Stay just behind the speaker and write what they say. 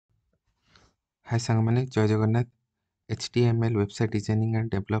हाय सांग मैंने जय Jagannath HTML website designing and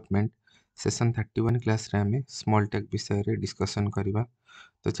development session 31 class रे आमे स्मॉल टैग विषय रे डिस्कशन करिबा।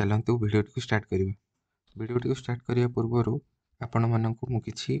 तो चलंतु वीडियो को स्टार्ट करिबा। वीडियो को स्टार्ट करिया पूर्वरु आपण माननकु मु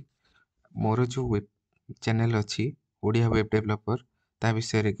किछि मोर जो वेब चैनल अछि ओडिया वेब डेवलपर ता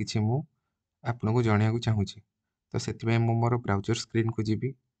विषय रे किछि मु आपन को जणिया को चाहूची। तो सेति में मु मोर ब्राउजर स्क्रीन को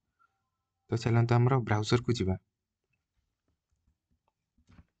जिबी। तो चलंतु हमरो ब्राउजर को जिबा।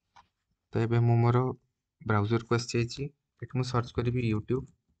 तो एबे मु मोर ब्राउजर को आसी जाइछि। एट मु सर्च करिबी यूट्यूब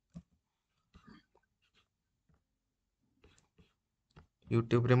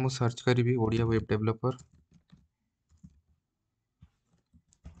रे मु सर्च करिबी ओडिया वेब डेवलपर।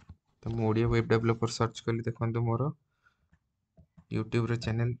 तो मु ओडिया वेब डेवलपर सर्च कली देखंतु मोर यूट्यूब रे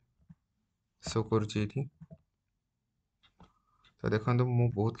चैनल शो करूछि एठी। तो देखंतु मु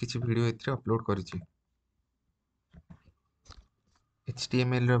बहुत किछि वीडियो एथरे अपलोड करिछि।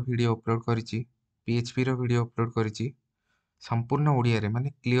 HTML रो वीडियो अपलोड करिछि, PHP रो वीडियो अपलोड करिछि, संपूर्ण ओडिया रे माने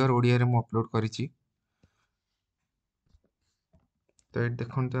क्लियर ओडिया रे मु अपलोड करिछि। तो एट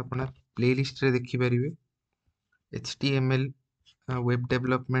देखंतु आपण प्ले लिस्ट रे देखि परिबे HTML web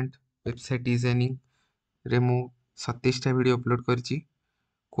development website designing रे मु 27 टा वीडियो अपलोड करिछि।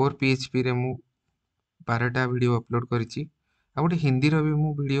 कोर PHP रे मु 12 टा वीडियो अपलोड करिछि। आ गोटे हिंदी रो भी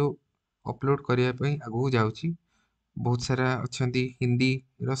मु वीडियो अपलोड करिया पई आगु जाउछि। बहुत सारा अछंती हिंदी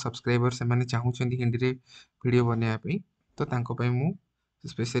रो सब्सक्राइबर से माने चाहूछंती हिंदी रे वीडियो बनाया पई। तो तांको पई मु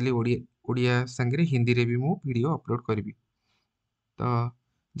स्पेशली ओडिया संगे हिंदी रे भी मु वीडियो अपलोड करबी। तो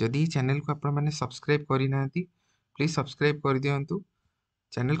जदि चैनल को आपण माने सब्सक्राइब करि नांती प्लीज सब्सक्राइब कर दियंतु।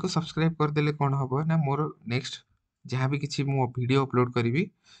 चैनल को सब्सक्राइब कर देले कोन हबो ना मोर नेक्स्ट जहाँ भी किसी मु वीडियो अपलोड करी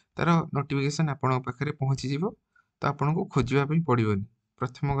तार नोटिफिकेशन आपण पाखे पहुँची जीवो। तो आपन को खोजिबा पई पड़िबोनी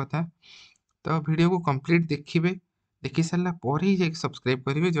प्रथम कथा। तो वीडियो को कंप्लीट देखिबे, देखि सारला पर ही जे सब्सक्राइब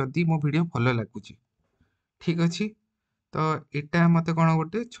करिवे जदि मो वीडियो भलो लागुची। ठीक अछि। तो एटा मते कोन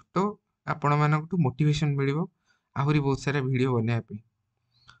गोटे छोटो आपण मानकटू मोटिवेशन मिलिबो आहुरी बहुत सारा वीडियो बनाया पे।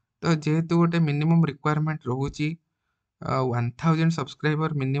 तो जेहेतु गोटे minimum requirement रहूची 1000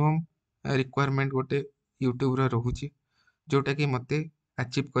 subscriber minimum requirement गोटे यूट्यूब रो रहूची, जोटा कि मते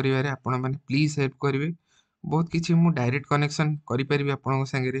अचीव करिवारे आपण माने प्लीज हेल्प करिवे। बहुत किछि मु डायरेक्ट कनेक्शन करि परिबी आपन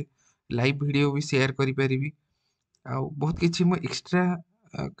संगे रे, लाइव वीडियो भी शेयर करि परिबी आ बहुत किछि मु एक्स्ट्रा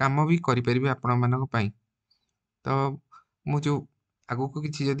काम भी करि परिबी आपण मानक पई। तो मु जो आगु को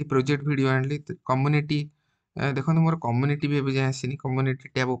किछि जदि प्रोजेक्ट वीडियो आनली कम्युनिटी देखंतु मोर कम्युनिटी भी एबे जाय आसीनी, कम्युनिटी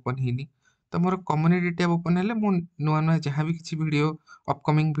टैब ओपन हिनी। तो मोर कम्युनिटी टैब ओपन हेले मु नुआ नुआ जहाँ भी किछि वीडियो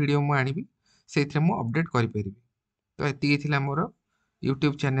अपकमिंग वीडियो मु आनिबी सेथरे मु अपडेट करि परिबी। तो एति थिला मोर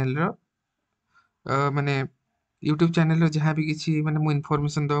यूट्यूब चैनल रो माने यूट्यूब चैनल रो जहाँ भी किछि माने मु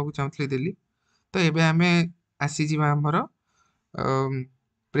इन्फॉर्मेशन दवा को चाहतली देली। तो एबे आमे आसी जिबा हमर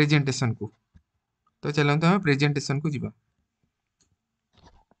प्रेजेंटेशन को। तो चलंतु हम प्रेजेंटेशन को जिबा।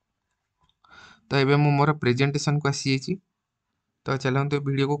 तो एबे मु मोर प्रेजेंटेशन को आसी जाइछि। तो चलंतु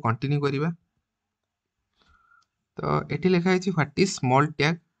वीडियो को कंटिन्यू करिबा। तो एठी लिखा है what is small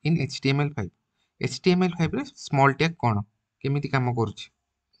tag in HTML5। HTML5 रे स्मॉल टैग कोन केमिति काम करूछि।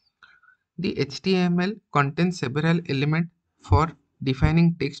 The HTML contains several elements for defining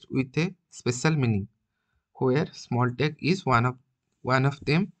text with a special meaning, where small tag is one of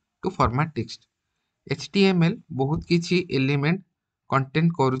them to format text. HTML बहुत किछि element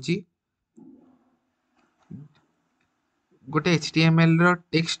content करूछि गोटे HTML रो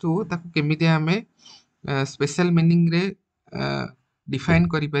text हो ताको केमिति हमें स्पेशल मीनिंग रे डिफाइन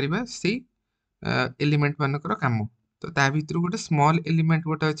करि परिबा से एलिमेंट मानकर काम। तो ता भीतर गोटे स्मॉल एलिमेंट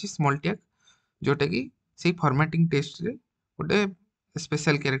गोटे अछि स्मॉल टैग, जोटा कि से फॉर्मेटिंग टेक्स्ट रे गोटे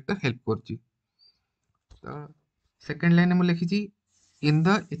स्पेशल कैरेक्टर हेल्प करछि। तो सेकंड लाइन में लिखि छी in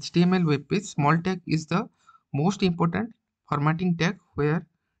the HTML web page small tag is the most important formatting tag where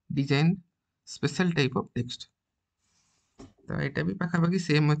design special type of text. तो एटा भी पाखा पाखी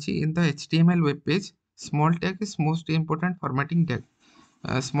सेम अछि। In the HTML web page small tag is most important formatting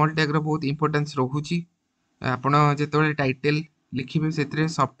tag. Small tag रो बहुत importance रहूची। आपण जेतोले title लिखिबे सेतरे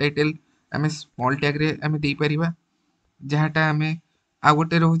सब title आमे small tag रे आमे देई परिबा, जहाटा आमे आ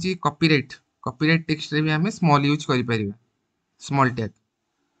गोटे रहूची कॉपीराइट। कॉपीराइट टेक्स्ट रे भी आमे स्मॉल यूज करि परिबा small tag.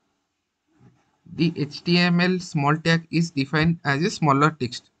 The HTML small tag is defined as a smaller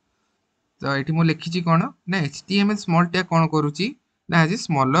text। तो एठी मु लिखि छी कोन ना HTML small tag कोन करूची ना as a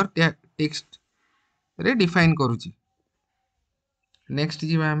smaller text रे डिफाइन करूची। नेक्स्ट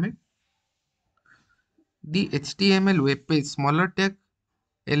जीवा हमें the HTML web page smaller tag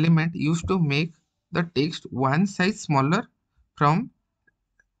element used to make the text one size smaller from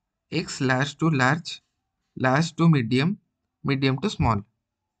X large to large, large to medium, medium to small।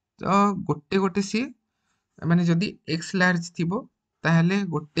 तो गोटे गोटे सी माने जदि x large थिबो ताहले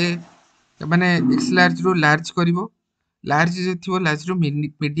गोटे माने एक्स लार्ज रो लार्ज करिवो, लार्ज जदि थिबो लार्ज रो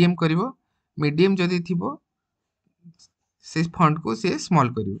मीडियम करिवो, मीडियम जदि थिबो से फॉन्ट को से स्मॉल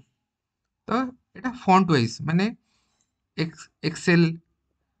करिवो। तो एटा फॉन्ट वाइज माने एक्सेल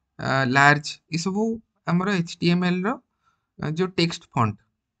लार्ज ये सब हमर एचटीएमएल रो जो टेक्स्ट फॉन्ट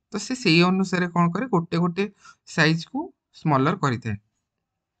तो से सेही अनुसार कोन करे गोटे गोटे साइज को स्मॉलर करिଥାଏ।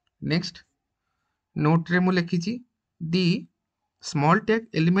 नेक्स्ट नोट रे मु लिखिछि the small tag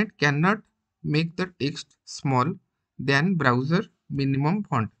element can not make the text small then browser minimum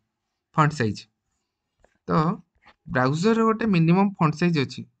font size. तो ब्राउजर रे गोटे मिनिमम फॉन्ट साइज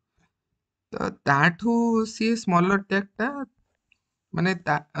अछि तो ताठू सी स्मॉलर टैग टा माने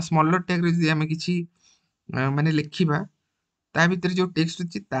स्मॉलर टैग रे जदि हम किछि माने लिखिबा ता भीतर जो टेक्स्ट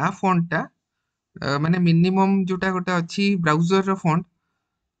अछि ता फॉन्ट टा माने मिनिमम जोटा गोटे अछि ब्राउजर रो फॉन्ट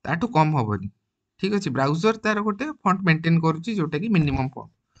ताठू कम हबनी। ठीक अछि ब्राउजर तार गोटे फॉन्ट मेंटेन करूची जोटा कि मिनिमम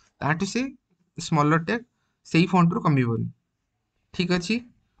फॉन्ट ताठू से स्मॉलर टैग सेही फॉन्ट रो कमिबनी। ठीक अछि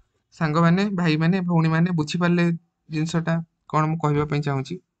सांग माने भाई माने भौणी माने बुझी पाले जिंसटा कोन मु कहबा पई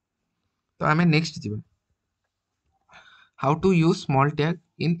चाहूची। तो आमे नेक्स्ट जिबा how to use small tag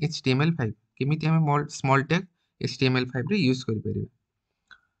in HTML5 केमिति हमें स्मॉल टैग HTML5 रे यूज करि परिबे।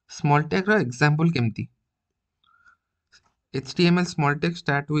 स्मॉल टैग रो एग्जांपल केमिति HTML small tag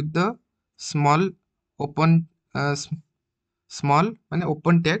start with the small open small माने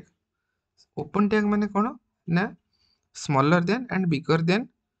open tag माने कोन ना smaller than and bigger than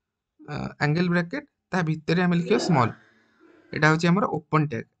angle bracket ता भितर हम लिखियो small एटा होची हमर open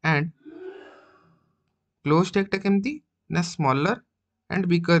tag and close tag टा केमिति ना smaller and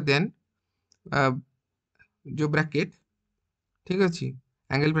bigger than जो bracket ठीक अछि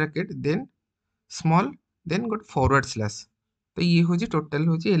angle bracket then small then got forward slash तो ये होची टोटल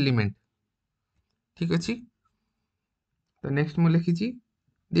होची एलिमेंट। ठीक अछि तो नेक्स्ट मु लिखिछि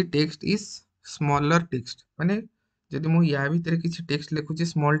the text is smaller text माने जदि मु या भितर किछि टेक्स्ट लिखुछि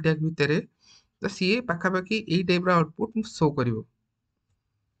स्मॉल टैग भितर तो सीए पाखा पाखी एई टाइप रो आउटपुट शो करिवो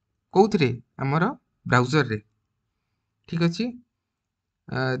कोउथरे हमर ब्राउजर रे। ठीक अछि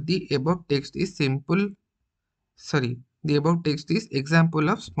the above text is simple sorry the above text is example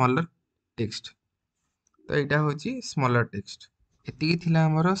of smaller text तो एटा होची स्मॉलर टेक्स्ट। एतिकी थिला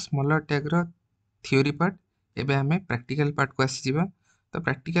हमर स्मॉलर टैग रो थ्योरी पार्ट। एबे हमें प्रैक्टिकल पार्ट को आसी जिबा। तो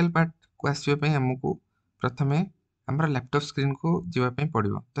प्रैक्टिकल पार्ट को आसीबे पई हमकु प्रथमे हमरा लैपटॉप स्क्रीन को जिबा पई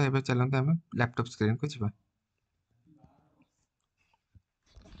पड़िबो। तो एबे चलंते हमें लैपटॉप स्क्रीन को जिबा।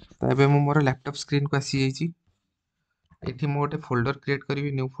 तो एबे मु मोर लैपटॉप स्क्रीन को आसी जाईची। एठी मु गोटे folder create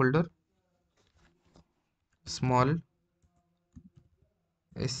करिवि new folder small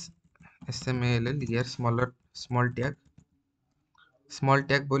small यार स्मॉल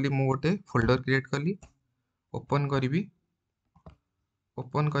टैग बोली मु गोटे फोल्डर क्रिएट कली ओपन करिवि।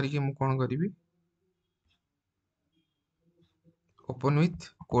 ओपन करके मु कोन करिवि ओपन विथ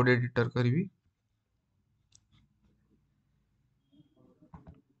कोड एडिटर करिवि।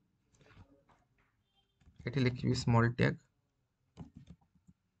 एठी लिखिवि small tag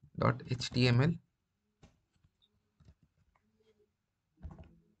dot html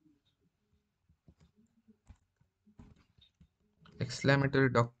exclamatory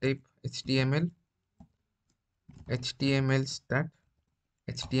doctype html html start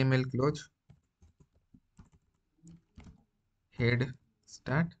html close head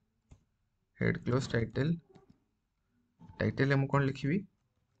start head close title हम कौन लिखिवि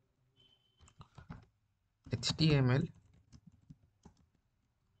html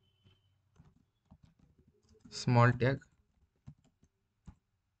small tag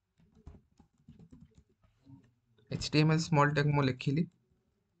html small tag मु लिखिली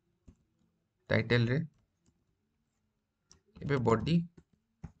टाइटल रे। एबे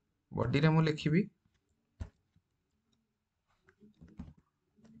body रे मु लिखिवि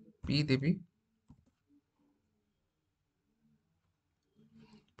p देबी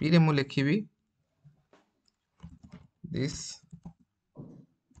p रे मु लिखिवि this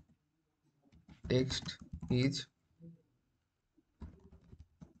text is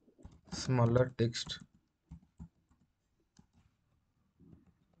smaller text।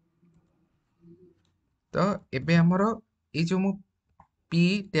 तो एबे हमरो ए जो मु p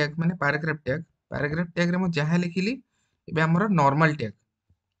टैग माने पैराग्राफ टैग रे मु जहा लिखिली एबे हमरो नॉर्मल टैग।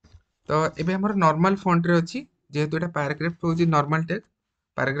 तो एबे हमरो नॉर्मल फॉन्ट रे अछि जेहेतु एटा पैराग्राफ होची नॉर्मल टैग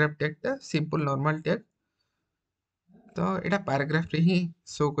पैराग्राफ टैग टा सिंपल नॉर्मल टैग। तो एटा पैराग्राफ रे ही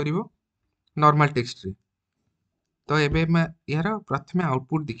शो करिवो नॉर्मल टेक्स्ट रे। तो एबे मैं यार प्रथमे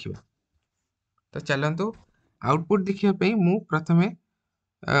आउटपुट देखिबा। तो चलंतु आउटपुट देखिबा पई मु प्रथमे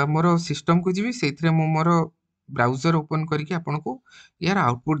मोर सिस्टम को जीवी से मोर ब्राउजर ओपन करके आपको यार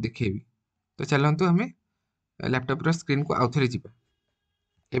आउटपुट दिखेबी। तो चलतु आम लैपटॉप स्क्रीन को आउ थे जावा।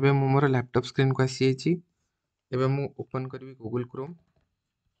 एबे मु मोर लैपटॉप स्क्रीन को आसी जाइए। एबे मु ओपन करी गूगल क्रोम।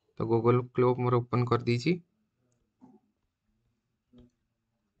 तो गूगल क्रोम मोर ओपन कर दीची।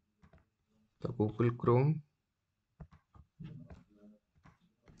 तो Google Chrome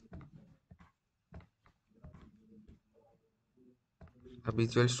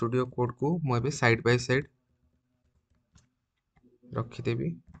visual studio code को मुझे साइड बाय साइड रखीदेवी।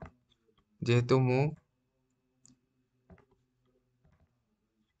 जेहेतु मु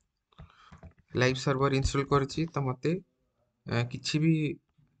लाइव सर्वर इंस्टॉल करछि तो मते किछि भी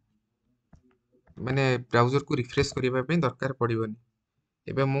माने ब्राउजर को रिफ्रेश करबा पे दरकार पड़िबनी।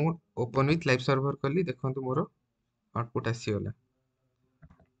 एबे मु ओपन विथ लाइव सर्वर कली देखंतु मोर आउटपुट आसी गला।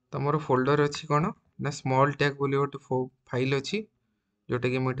 तो मोर फोल्डर अछि कोन ना स्मॉल टैग बोली गोटे फाइल अछि जोटा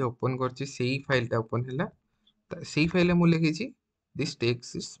कि मुझे ओपन करछि। सेही फाइलटा ओपन हैला। सेही फाइल मु लिखिछि this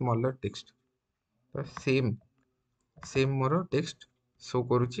text is smaller text. तो सेम सेम मोर टेक्स्ट शो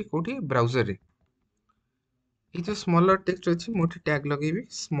करूछि कोठी ब्राउजर रे। ये जो स्मॉलर टेक्स्ट अछि मोठी tag लगेबी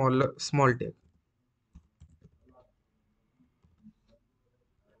small tag.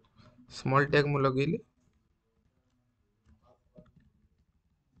 Small tag मु लगेली।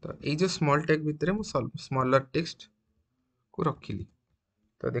 तो ये जो स्मॉल टैग भितर मु स्मॉलर टेक्स्ट को रखिली।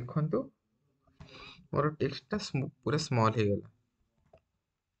 तो देखंतु मोर टेक्स्टटा पूरा स्मॉल हो गला।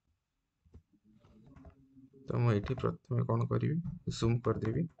 तो मैं ये प्रथम कौन करी जूम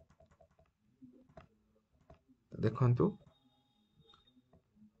करदेवी। देखंतु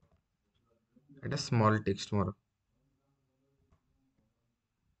एटा स्मॉल टेक्स्ट मोर।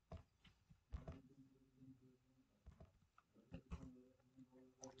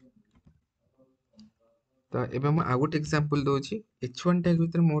 तो एबे मैं आ गोटे एग्जांपल दोछि। h1 टैग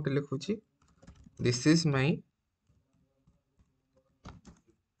भितर मोटे लिखुछि this is my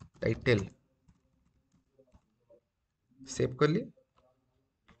title. Save कली।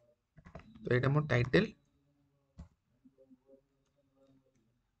 तो एटा मोर टाइटल।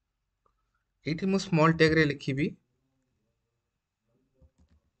 एठी मु स्मॉल टैग रे लिखिबी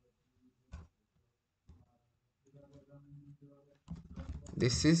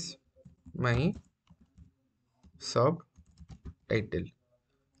दिस इज माय सब टाइटल।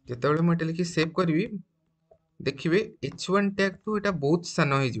 जेतेबेले मु एटा लिखि सेव करबी देखिबे h1 टैग टू एटा बहुत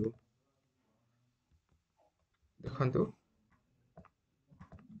सान हो जिवो। देखंतु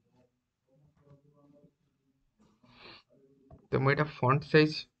तो मैं एटा फॉन्ट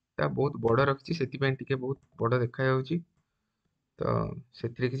साइज ता बहुत बड़ रखछि सेति पे टिके बहुत बड़ देखा जाउछि। तो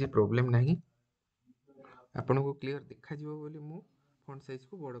सेतिरे किछि प्रॉब्लम नाही। आपनको क्लियर देखा जिवो बोली मु फॉन्ट साइज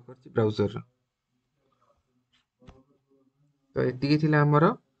को बड़ करछि ब्राउजर। तो एतिकी थिला हमर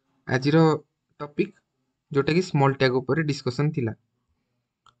आजिर टॉपिक जोटा कि स्मॉल टैग ऊपर डिस्कशन थिला।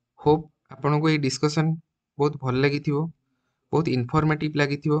 होप आपनको ये डिस्कशन बहुत भल लागिथिबो, बहुत इन्फॉर्मेटिव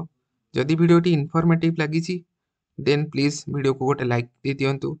लागिथिबो। जदि वीडियोटी इन्फॉर्मेटिव लागिछि देन प्लीज वीडियो को गोटे लाइक दे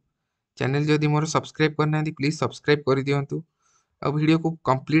दियंतु। चैनल जदि मोर सब्सक्राइब करना प्लीज सब्सक्राइब कर दियंतु। आ वीडियो को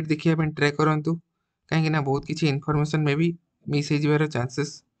कंप्लीट देखिया पे ट्राई करंतु कहीं ना बहुत किसी इन्फॉर्मेशन में भी मिस हो जबार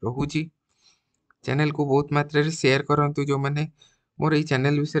चांसेस रहुची। चैनल को बहुत मात्रा रे शेयर करंतु जो माने मोर এই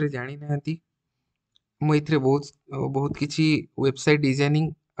चैनल विषय जानी नांती। मु एथिरे बहुत बहुत किसी वेबसाइट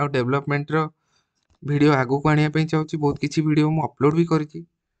डिजाइनिंग और डेवलपमेंट रो वीडियो आगो को आनिया पे चाहूची। बहुत किसी वीडियो मु अपलोड भी करची।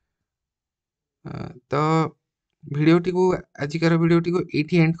 तो वीडियोटी को आजिकार वीडियोटी को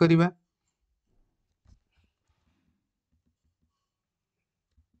एठी एंड करिबा।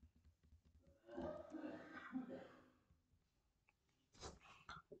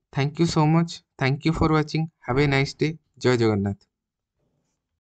 Thank you so much. Thank you for watching. Have a nice day. जय जगन्नाथ।